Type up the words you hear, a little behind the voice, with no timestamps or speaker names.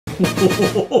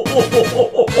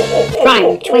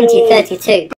Prime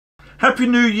 2032. Happy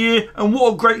New Year, and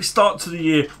what a great start to the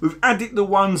year with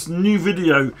AdikTheOne's new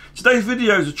video. Today's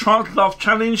video is a Try Not to Laugh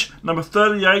Challenge number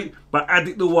 38 by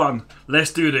AdikTheOne.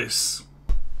 Let's do this.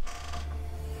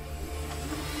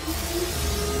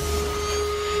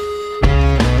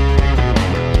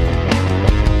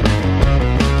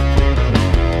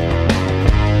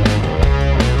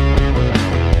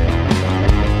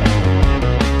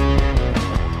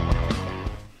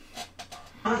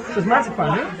 Das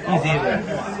Marzipan, ne? Die Säbel.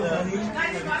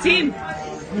 10.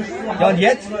 Ja, und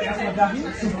jetzt?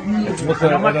 Jetzt muss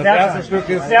er das erste Stück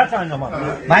ist.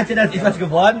 Meinst du, das ist was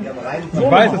geworden? Ich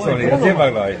weiß es noch nicht, das sehen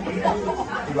wir gleich.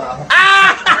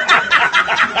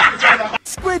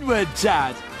 Squidward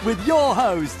Chat with your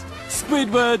host,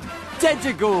 Squidward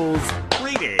Tentacles.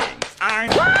 Greetings,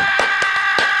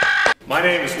 My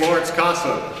name is Lawrence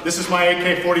Casa. This is my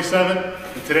AK-47,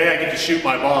 and today I get to shoot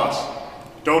my boss.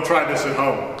 Don't try this at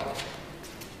home.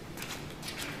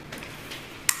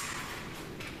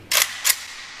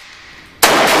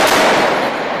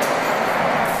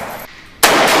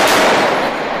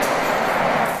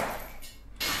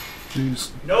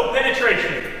 Jeez. No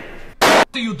penetration. What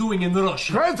are you doing in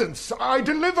Russia? Presents! I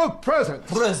deliver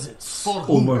presents! Presents. For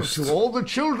who? Almost. To all the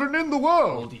children in the All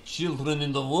world! the children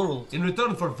in the world. In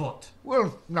return for what?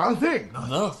 Well, nothing.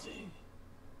 Nothing.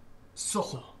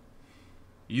 So,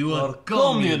 you are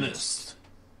communist.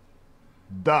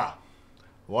 Da.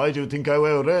 Why do you think I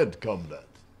wear red, comrade?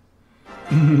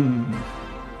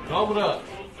 Comrade,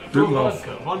 Good laugh.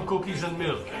 vodka, 1 cookies and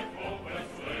milk.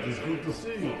 It's good to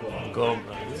see you, comrade.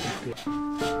 Comrade.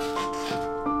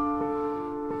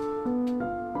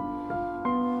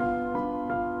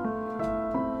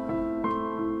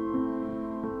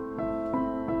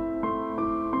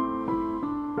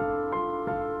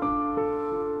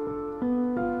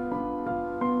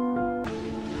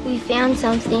 We found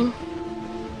something.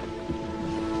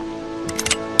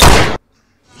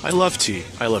 I love tea.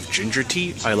 I love ginger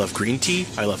tea. I love green tea.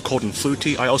 I love cold and flu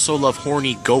tea. I also love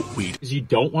horny goat weed. You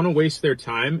don't want to waste their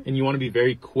time and you want to be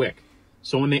very quick.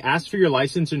 So when they ask for your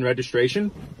license and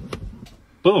registration,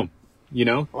 boom, you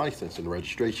know? License and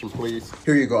registration, please.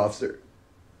 Here you go, officer.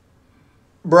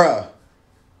 Bruh.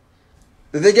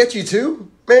 Did they get you too?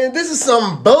 Man, this is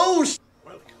some bullshit.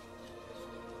 Welcome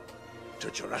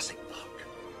to Jurassic Park.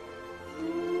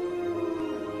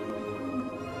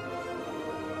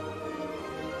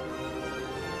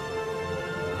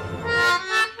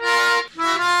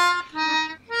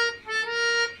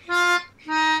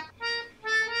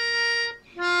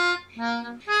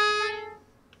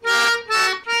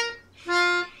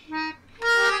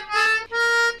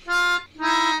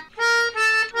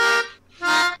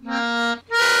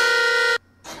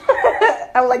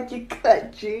 I like your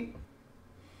cut, G.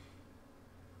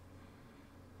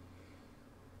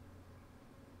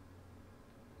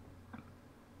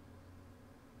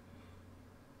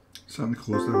 Santa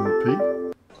Claus having a pee.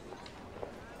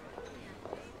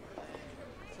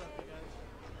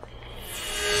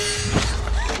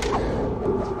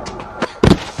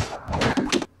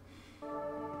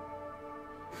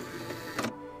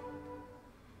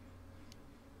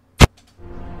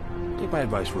 Take my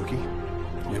advice, rookie.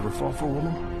 You ever fall for a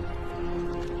woman?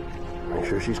 Make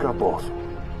sure she's got balls.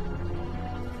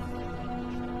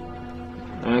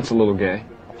 That's a little gay.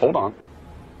 Hold on.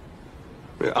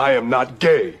 I am not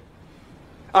gay.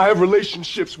 I have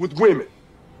relationships with women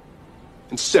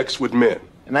and sex with men.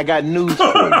 And I got news for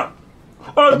you.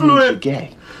 I blew You're it.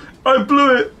 gay. I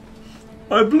blew it.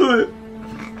 I blew it.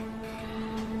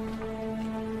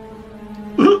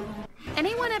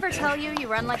 Anyone ever tell you you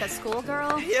run like a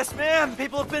schoolgirl? Yes, ma'am.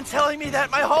 People have been telling me that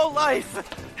my whole life.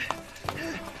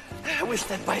 I wish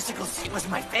that bicycle seat was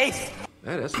my face.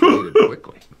 That escalated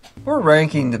quickly. We're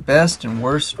ranking the best and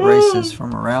worst races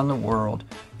from around the world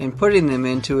and putting them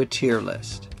into a tier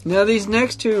list. Now these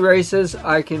next two races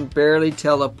I can barely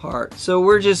tell apart, so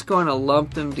we're just going to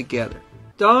lump them together.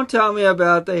 Don't tell me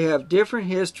about they have different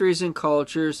histories and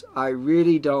cultures. I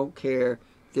really don't care.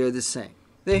 They're the same.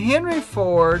 The Henry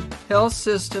Ford Health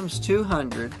Systems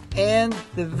 200 and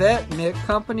the Vetnik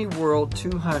Company World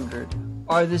 200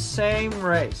 are the same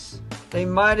race. They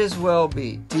might as well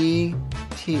be D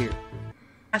tier.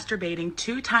 Masturbating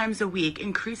 2 times a week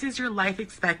increases your life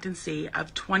expectancy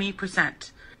of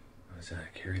 20%. What's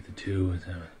that? Carry the 2.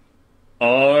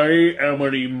 I am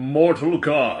an immortal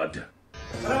god.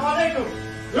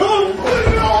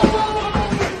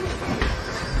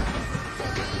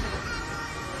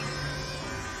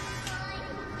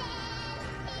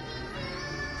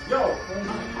 Yo,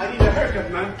 I need a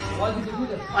haircut, man. Why did you do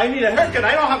that? I need a haircut.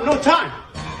 I don't have no time.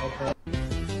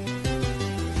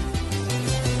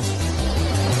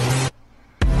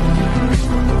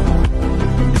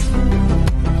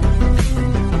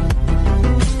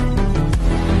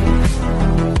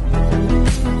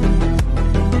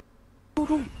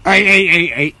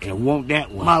 Hey, I want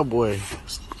that one. My boy.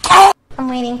 I'm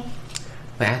waiting. Wait,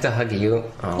 I have to hug you.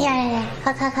 Oh. Yeah.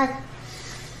 Hug. Hug.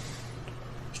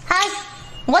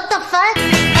 What the fuck?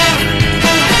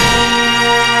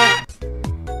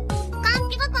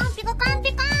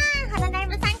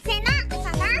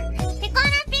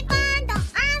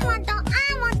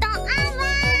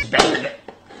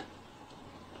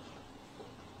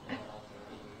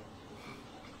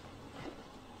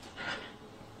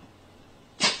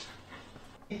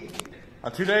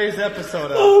 On today's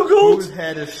episode of Whose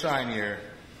Head is Shinier?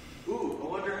 Ooh, I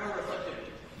wonder how reflective.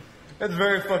 It's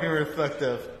very fucking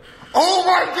reflective. Oh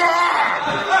my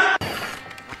god!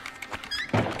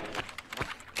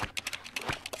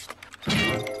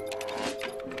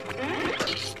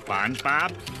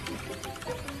 SpongeBob?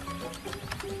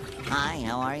 Hi,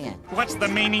 how are you? What's the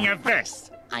meaning of this?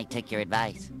 I took your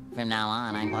advice. From now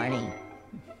on, I'm horny.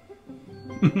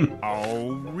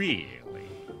 Oh, really?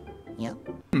 Yep.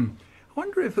 I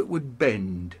wonder if it would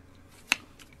bend.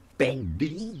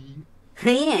 Bendy.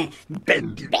 Yeah.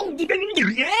 Bendy.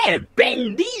 Yeah,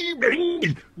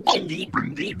 bendy.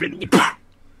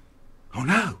 Oh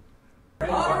no.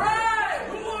 Alright!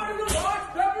 Who wanted to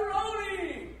watch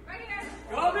pepperoni?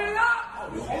 Coming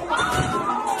up!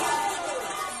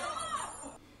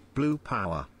 Blue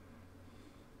power.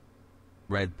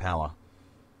 Red power.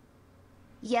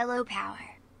 Yellow power.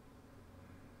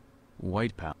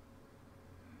 White power.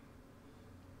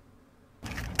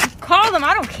 Call them,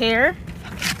 I don't care.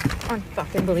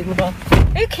 Unfucking believable.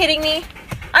 Are you kidding me?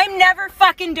 I'm never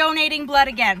fucking donating blood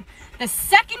again. The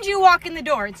second you walk in the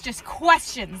door, it's just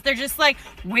questions. They're just like,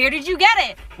 where did you get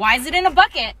it? Why is it in a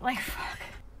bucket? Like,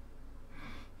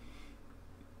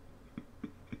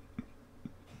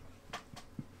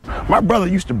 fuck. My brother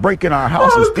used to break in our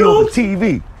house and steal the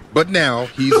TV. But now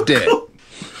he's dead.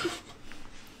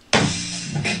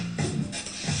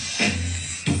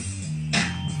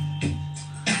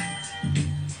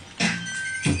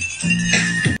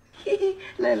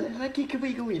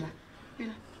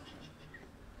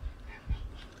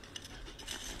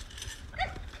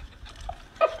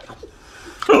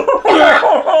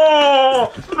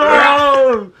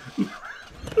 No!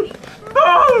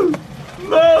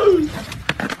 No!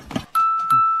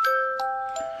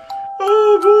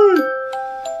 Oh boy!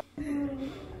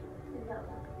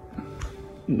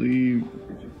 Leave.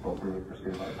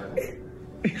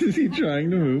 Is he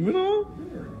trying to move at all?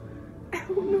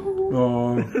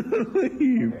 Oh.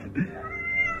 Leave.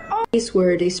 This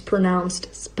word is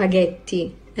pronounced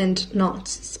spaghetti and not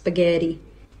spaghetti.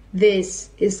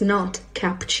 This is not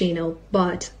cappuccino,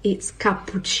 but it's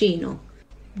cappuccino.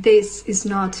 This is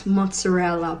not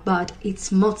mozzarella, but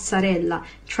it's mozzarella.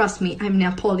 Trust me, I'm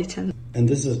Neapolitan. And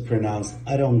this is pronounced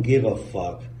I don't give a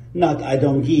fuck, not I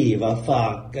don't give a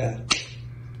fuck.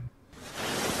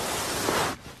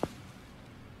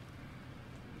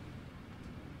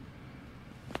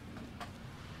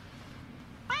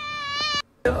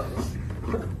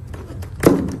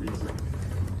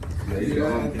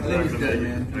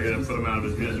 I gotta put him out of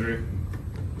his misery.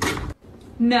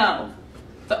 No.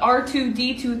 The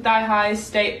R2-D2 thigh highs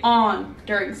stay on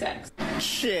during sex.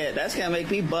 Shit, that's gonna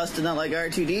make me bust a nut like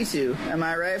R2-D2. Am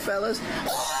I right, fellas?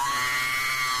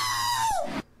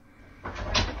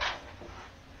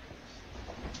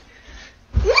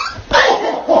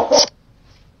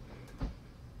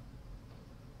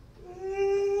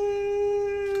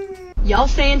 Y'all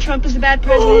saying Trump is a bad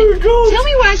president? Tell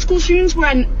me why school shootings were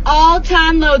at an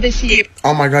all-time low this year.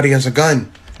 Oh my god, he has a gun.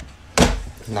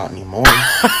 Not anymore.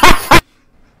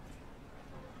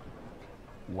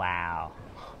 Wow.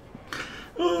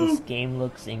 This game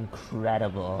looks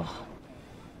incredible.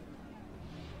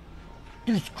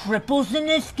 There's cripples in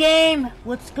this game?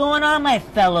 What's going on, my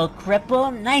fellow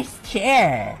cripple? Nice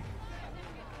chair.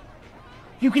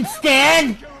 You can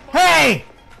stand? Hey!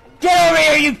 Get over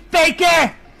here, you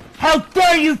faker! How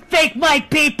dare you fake my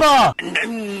people!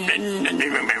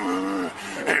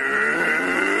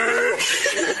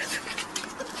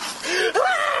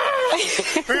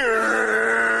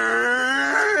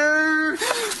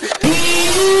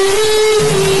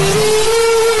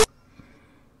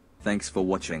 Thanks for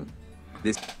watching.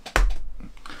 This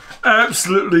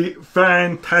Absolutely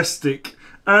fantastic.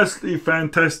 Absolutely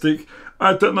fantastic.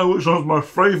 I don't know which one was my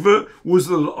favourite. Was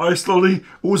it the Ice Lolly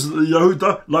or was it the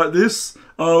Yoda like this?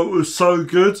 Oh, it was so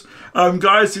good.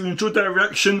 Guys, if you enjoyed that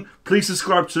reaction, please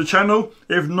subscribe to the channel.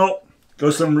 If not,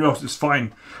 go somewhere else, it's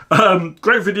fine.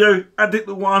 Great video.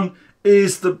 AdikTheOne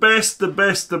is the best.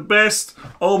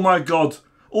 Oh my god.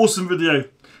 Awesome video.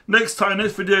 Next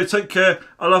video, take care.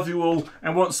 I love you all.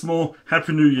 And once more,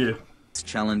 Happy New Year.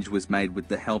 challenge was made with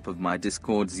the help of my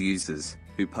Discord's users.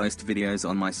 who post videos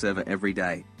on my server every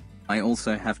day. I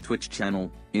also have Twitch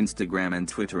channel, Instagram and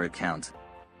Twitter account.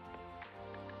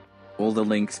 All the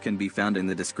links can be found in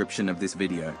the description of this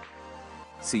video.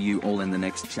 See you all in the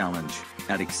next challenge.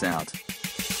 Addicts out.